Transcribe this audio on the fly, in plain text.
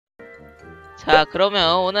자,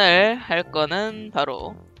 그러면 오늘 할 거는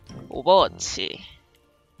바로 오버워치.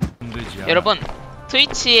 여러분,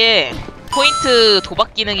 트위치에 포인트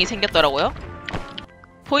도박 기능이 생겼더라고요.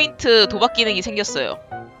 포인트 도박 기능이 생겼어요.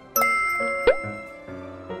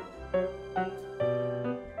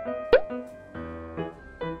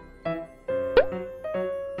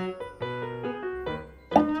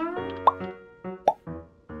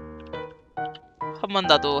 한번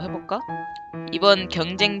나도 해볼까? 이번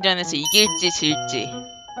경쟁전에서 이길지 질지.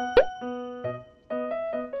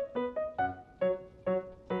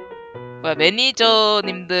 뭐야,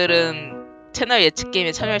 매니저님들은 채널 예측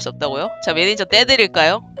게임에 참여할 수 없다고요? 자, 매니저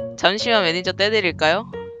떼드릴까요? 잠시만 매니저 떼드릴까요?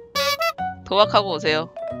 도박하고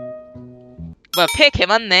오세요. 뭐야, 패 개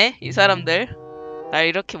많네 이 사람들. 날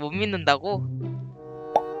이렇게 못 믿는다고?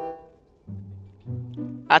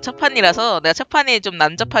 아, 첫판이라서 내가 첫판이 좀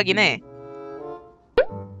난잡하긴 해.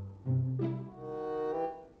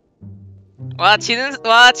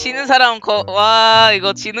 지는 사람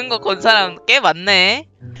이거 지는 거 건 사람 꽤 많네.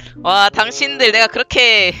 와, 당신들 내가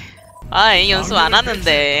그렇게 이 연습 안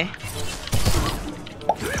하는데.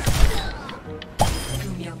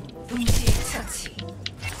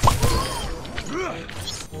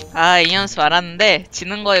 이 연습 안 하는데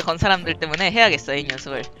지는 거에 건 사람들 때문에 해야겠어, 이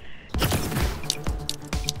연습을.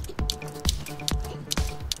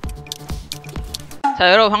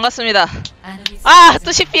 자, 여러분 반갑습니다.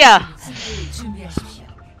 또 CP야.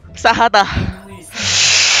 싸하다.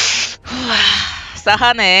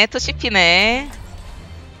 싸하네. 투CP네.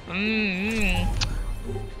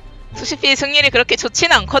 투CP 승률이 그렇게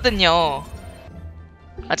좋진 않거든요.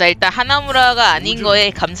 맞아, 일단 하나무라가 아닌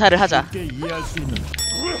거에 감사를 하자.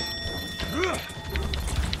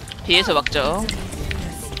 뒤에서 막죠.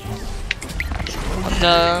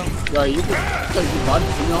 완전. 야, 이거 많이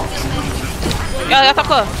주냐? 야,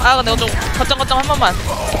 타커. 근데 좀 거점거점 한 번만.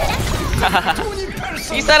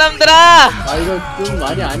 이 사람들아! 이거 좀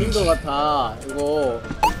많이 아닌 것 같아. 이거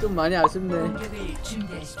좀 많이 아쉽네.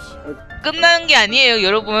 끝나는 게 아니에요,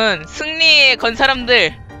 여러분. 승리에 건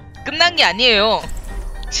사람들 끝난 게 아니에요.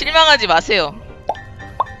 실망하지 마세요.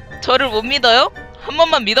 저를 못 믿어요? 한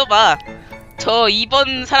번만 믿어봐. 저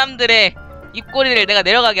 2번 사람들의 입꼬리를 내가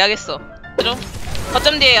내려가게 하겠어. 그죠?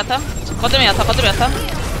 거점 뒤에 야타. 거점에 야타.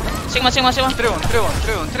 시그마. 트레온.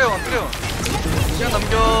 시간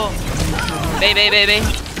넘겨.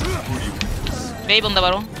 메이 본다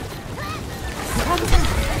바로.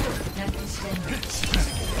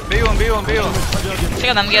 메이원.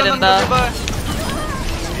 시간 남겨야 된다.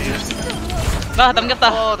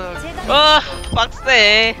 남겼다.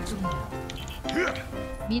 빡세.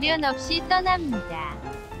 미련 없이 떠납니다.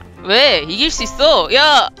 왜? 이길 수 있어.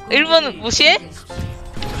 야, 1번 무시해?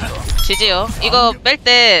 지지요. 이거 뺄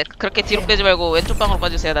때 그렇게 뒤로 빼지 말고 왼쪽 방으로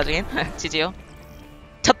빠주세요, 나중엔. 지지요.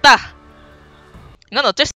 졌다. 이건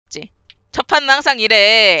어쩔 수 없지. 첫 판은 항상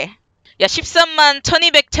이래. 야, 13만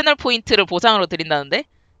 1200 채널 포인트를 보상으로 드린다는데?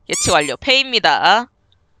 예측 완료. 페이입니다.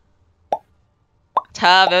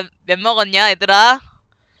 자, 몇 먹었냐, 얘들아?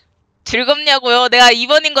 즐겁냐고요? 내가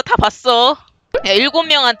 2번인 거 다 봤어. 야,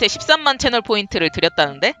 7명한테 13만 채널 포인트를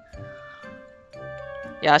드렸다는데?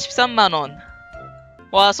 야, 13만원.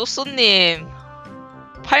 와, 소쏘님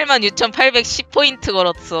 86,810포인트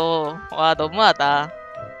걸었어. 와, 너무하다.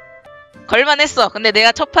 걸만했어. 근데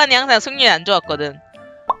내가 첫판이 항상 승률이 안 좋았거든.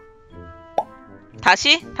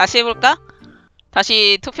 다시 해볼까?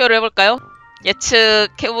 다시 투표를 해볼까요?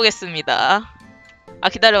 예측해보겠습니다.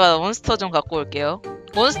 기다려봐. 몬스터 좀 갖고 올게요.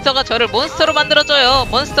 몬스터가 저를 몬스터로 만들어줘요.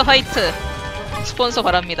 몬스터 화이트 스폰서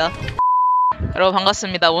바랍니다. 여러분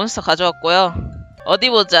반갑습니다. 몬스터 가져왔고요.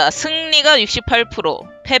 어디보자. 승리가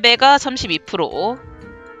 68%, 패배가 32%.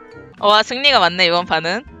 와, 승리가 많네 이번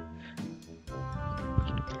판은.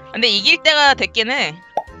 근데 이길 때가 됐긴 해.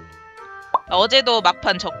 어제도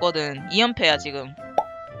막판 졌거든. 2연패야 지금.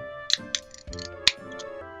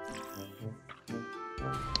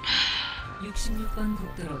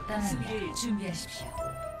 국도로 떠나기를 준비하십시오.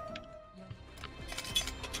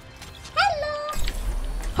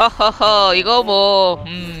 허허허, 이거 뭐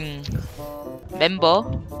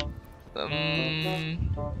멤버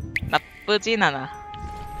나쁘진 않아.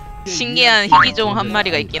 신기한 희귀종 한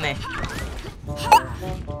마리가 있긴 해.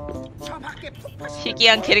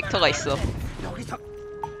 희귀한 캐릭터가 있어.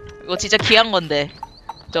 이거 진짜 귀한 건데.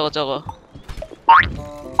 저거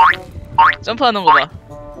점프하는 거 봐.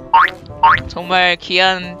 정말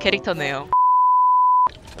귀한 캐릭터네요.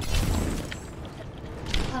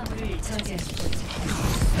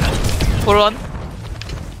 보런.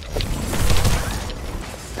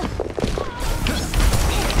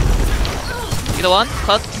 미더원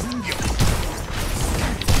컷.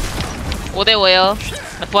 5대5에요.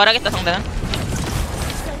 나 부활하겠다 상대는.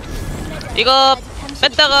 이거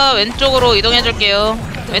뺐다가 왼쪽으로 이동해줄게요.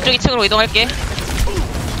 왼쪽 2층으로 이동할게.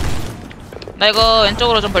 나 이거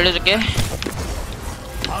왼쪽으로 좀 벌려줄게.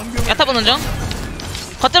 야타 보는 중.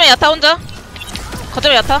 거점에 야타 혼자.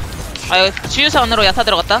 거점에 야타. 아 여기 주유소 안으로 야타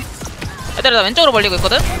들어갔다. 얘들아 나 왼쪽으로 벌리고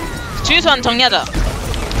있거든. 주유소 안 정리하자.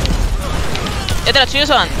 얘들아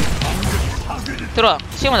주유소 안 들어와.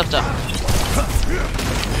 시그마 잡자.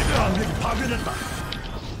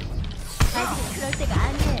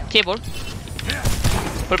 뒤에 볼.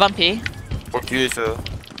 볼반피. 볼 뒤에 있어요.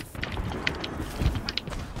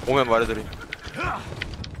 오면 말해드림.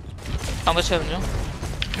 방금 채우는 중.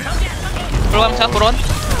 볼감차 볼원.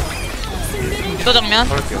 유도 정면.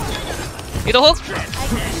 살릴게요. 유도 훅.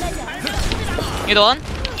 유도 원.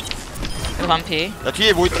 유도 반피. 야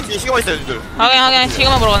뒤에 뭐 있다. 뒤에 시그마 있어요 님들. 하긴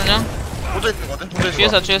시그마 보러 가는 중. 혼자 있는 거 같아? 혼자 있는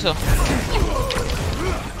주유소 거. 주유소.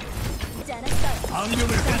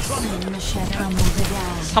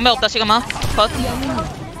 방백 없다 시그마. 컷.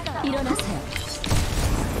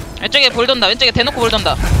 왼쪽에 볼 돈다. 왼쪽에 대놓고 볼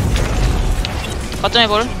돈다. 거점에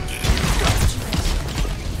볼.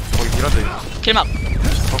 거기 길한데. 길막.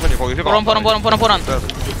 정근이 거기 힐 보런.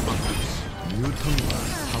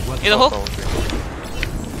 유도 훅.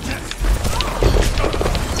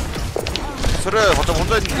 스르 거점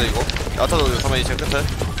혼자 있는데 이거. 야타도 가만히 이제 끝에.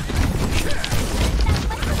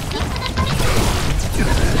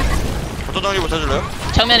 거점 정리 못 해줄래요?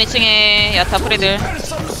 정면 2층에 야타 프리들.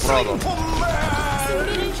 불안하다.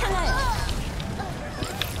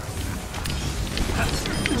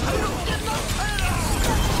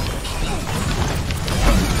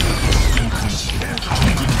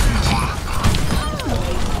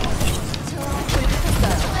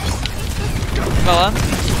 나와.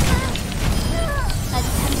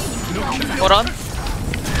 보런.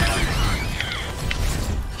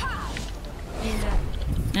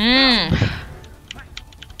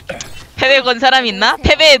 패배 건 사람 있나?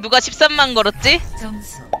 패배에 누가 13만 걸었지?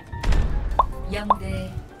 점수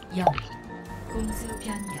 0대 0. 공수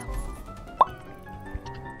변경.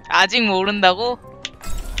 아직 모른다고?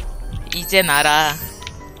 이젠 알아.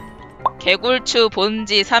 개굴추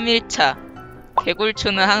본지 3일차.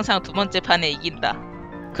 개굴추는 항상 두 번째 판에 이긴다.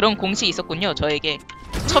 그런 공식이 있었군요, 저에게.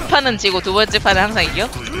 첫 판은 지고 두 번째 판은 항상 이겨?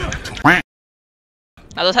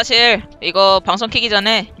 나도 사실 이거 방송 키기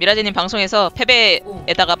전에 미라지님 방송에서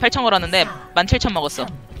패배에다가 8,000 걸었는데 17,000 먹었어.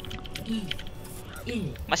 2,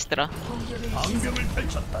 1. 맛있더라. 공격을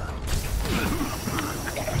펼쳤다.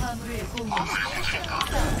 화물을 공격시켰다.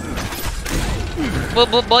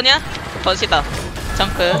 뭐냐? 덧이다.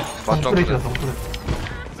 정크. 맞정.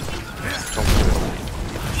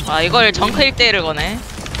 아, 이걸 정크 1대1을 거네.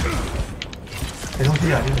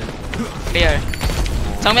 대성질이 아니네. 리얼.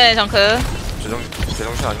 정면에 정크.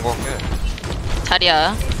 제정신 아닌 것 같긴 해.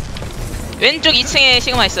 자리야. 왼쪽 2층에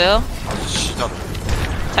시그마 있어요. 아 진짜.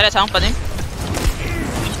 자리야 자왕 빠짐.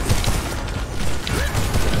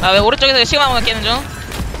 아, 왜 오른쪽에서 시그마 방벽 깨는 중?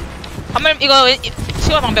 한물 이거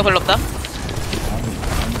시그마 방벽 별로 없다.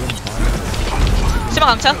 시그마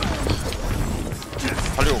강차.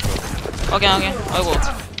 살리고 올게요. 확인. 아이고.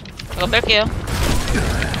 이거 뺄게요.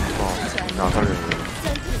 안 살리네.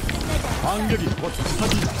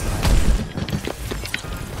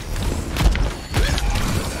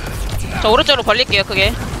 저 오른쪽으로 벌릴게요,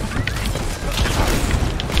 크게.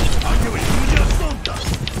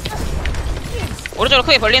 오른쪽으로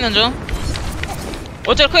크게 벌리는 중.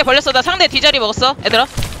 오른쪽으로 크게 벌렸어. 나 상대 뒤자리 먹었어, 얘들아.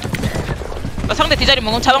 나 상대 뒤자리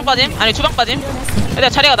먹음. 자방 빠짐. 아니, 주방 빠짐. 얘들아,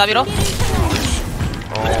 자리가 나 밀어.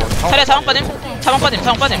 자리야, 자방 빠짐. 자방 빠짐.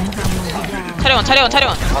 차려원.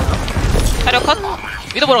 차려 컷.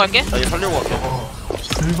 위도 보러 갈게. 나 이거 살려고 왔어.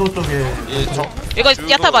 들도 쪽에 이거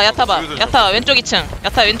야타 봐. 야타 왼쪽 2층.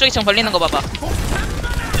 야타 왼쪽 2층 벌리는 거 봐봐. 야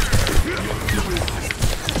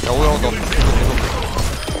오야 너.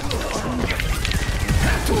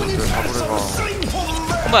 잡으래가.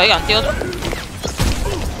 뭐야, 여기 안 띄워줘?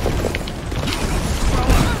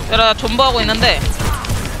 얘들아, 존버하고 있는데.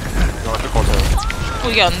 이거 안될 것 같아요.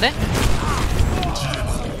 이게 안 돼?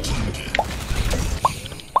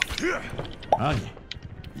 아니,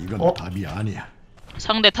 이건 답이 아니야.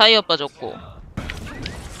 상대 타이어 빠졌고.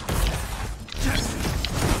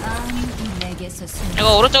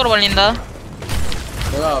 이거 오른쪽으로 벌린다.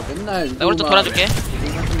 내가 맨날 나 오른쪽 돌아줄게.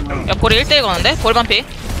 야, 볼이 1대1 거는데? 볼 반피.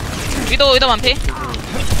 위도 반피.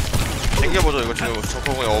 챙겨보자. 이거 지금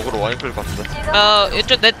저거에 어그로 와인 끌 것 같은데.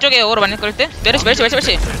 내 쪽에 어그로 많이 끌 때? 멜시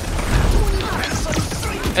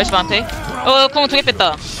반피. 공 2개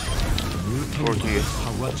뺐다. 이걸 뒤에.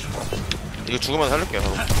 이거 죽으면 살릴게요.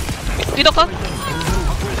 바로. 위도 컷.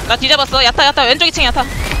 나 뒤잡았어. 야타 왼쪽 2층 야타.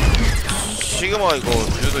 시그마 이거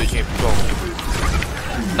유도 2층에 부조하고.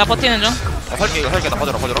 나 버티는 중. 살게 이거 살게 나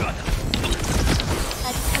빠져라 빠져라.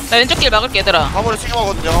 나 왼쪽 길 막을게 얘들아. 화물에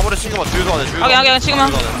시그마거든요. 화물에 시그마 주유도 안해 주유도. 하게 시그마.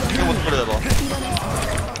 시그마 스프레 해봐.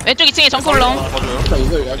 왼쪽 2층에 정크 올라옴. 봐줘요. 자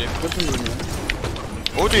이걸 야 같은 거네.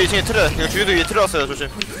 오른쪽 2층에 트레. 그냥 주유도 위에 트레 왔어요. 조심.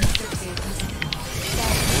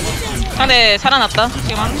 상대 살아났다.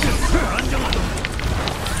 시그마.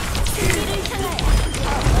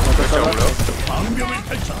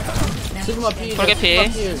 시그마 피. 돌개 피.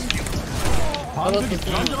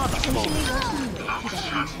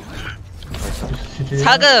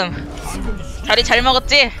 사금. 자리 잘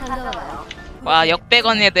먹었지? 와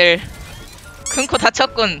역배건 애들 큰 코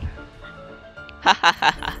다쳤군.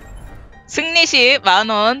 하하하하. 승리시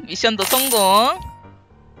만원 미션도 성공.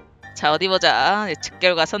 자 어디보자. 예측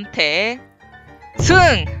결과 선택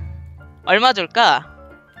승 얼마 줄까?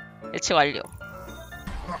 예측 완료.